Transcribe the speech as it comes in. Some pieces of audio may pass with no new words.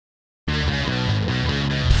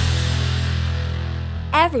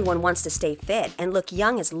Everyone wants to stay fit and look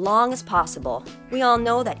young as long as possible. We all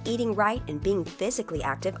know that eating right and being physically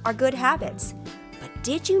active are good habits. But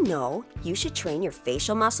did you know you should train your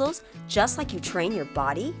facial muscles just like you train your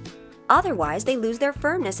body? Otherwise, they lose their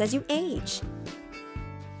firmness as you age.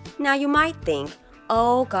 Now you might think,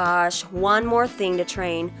 oh gosh, one more thing to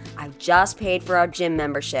train. I've just paid for our gym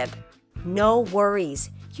membership. No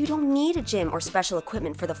worries. You don't need a gym or special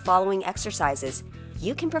equipment for the following exercises.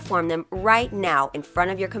 You can perform them right now in front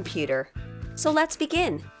of your computer. So let's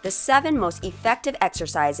begin. The 7 most effective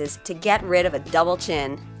exercises to get rid of a double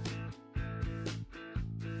chin.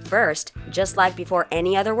 First, just like before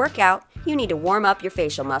any other workout, you need to warm up your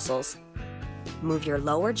facial muscles. Move your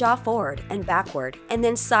lower jaw forward and backward and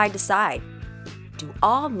then side to side. Do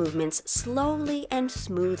all movements slowly and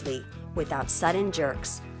smoothly without sudden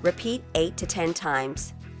jerks. Repeat 8 to 10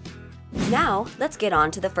 times. Now, let's get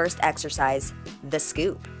on to the first exercise, the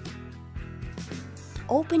scoop.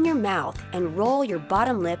 Open your mouth and roll your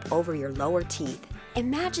bottom lip over your lower teeth.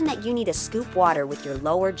 Imagine that you need to scoop water with your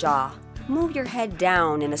lower jaw. Move your head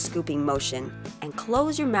down in a scooping motion and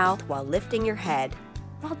close your mouth while lifting your head.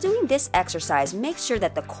 While doing this exercise, make sure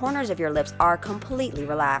that the corners of your lips are completely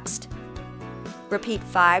relaxed. Repeat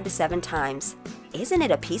 5 to 7 times. Isn't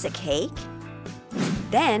it a piece of cake?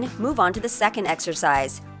 Then move on to the second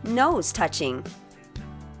exercise, nose touching.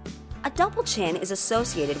 A double chin is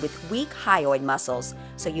associated with weak hyoid muscles,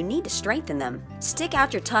 so you need to strengthen them. Stick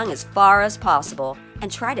out your tongue as far as possible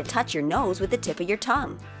and try to touch your nose with the tip of your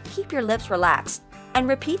tongue. Keep your lips relaxed and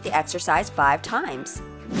repeat the exercise 5 times.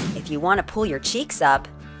 If you want to pull your cheeks up,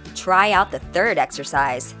 try out the third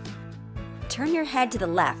exercise. Turn your head to the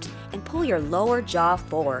left and pull your lower jaw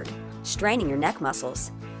forward, straining your neck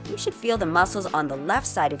muscles. You should feel the muscles on the left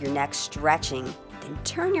side of your neck stretching. Then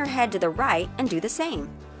turn your head to the right and do the same.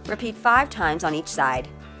 Repeat 5 times on each side.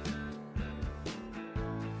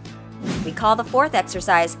 We call the fourth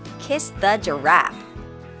exercise, kiss the giraffe.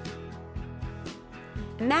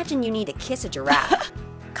 Imagine you need to kiss a giraffe.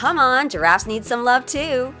 Come on, giraffes need some love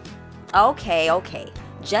too. Okay.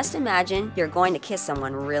 Just imagine you're going to kiss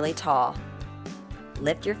someone really tall.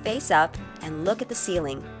 Lift your face up and look at the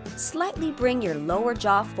ceiling. Slightly bring your lower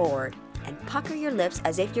jaw forward and pucker your lips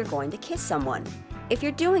as if you're going to kiss someone. If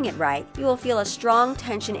you're doing it right, you will feel a strong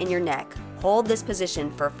tension in your neck. Hold this position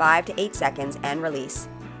for 5 to 8 seconds and release.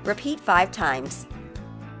 Repeat 5 times.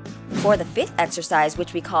 For the fifth exercise,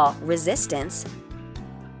 which we call resistance,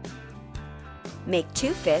 make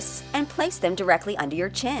 2 fists and place them directly under your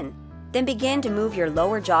chin. Then begin to move your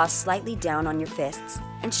lower jaw slightly down on your fists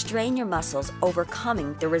and strain your muscles,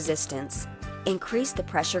 overcoming the resistance. Increase the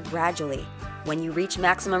pressure gradually. When you reach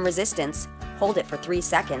maximum resistance, hold it for 3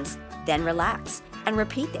 seconds, then relax and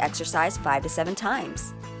repeat the exercise 5 to 7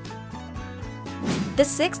 times. The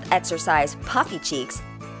sixth exercise, puffy cheeks,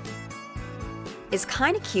 is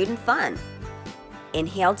kind of cute and fun.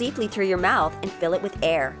 Inhale deeply through your mouth and fill it with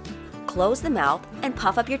air. Close the mouth and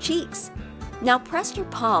puff up your cheeks. Now press your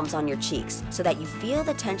palms on your cheeks so that you feel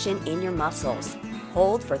the tension in your muscles.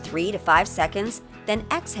 Hold for 3 to 5 seconds, then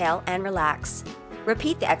exhale and relax.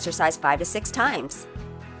 Repeat the exercise 5 to 6 times.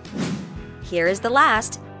 Here is the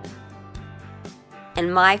last,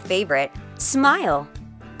 and my favorite, smile.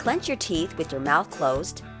 Clench your teeth with your mouth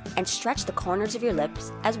closed and stretch the corners of your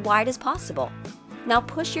lips as wide as possible. Now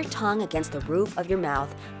push your tongue against the roof of your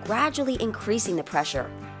mouth, gradually increasing the pressure.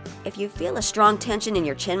 If you feel a strong tension in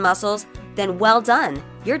your chin muscles, then well done,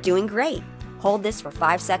 you're doing great. Hold this for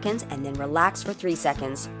 5 seconds and then relax for 3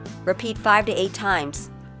 seconds. Repeat 5 to 8 times.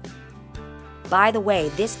 By the way,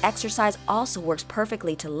 this exercise also works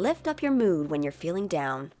perfectly to lift up your mood when you're feeling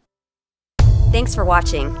down. Thanks for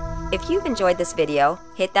watching. If you've enjoyed this video,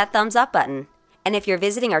 hit that thumbs up button. And if you're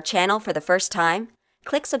visiting our channel for the first time,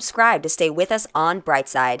 click subscribe to stay with us on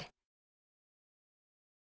Brightside.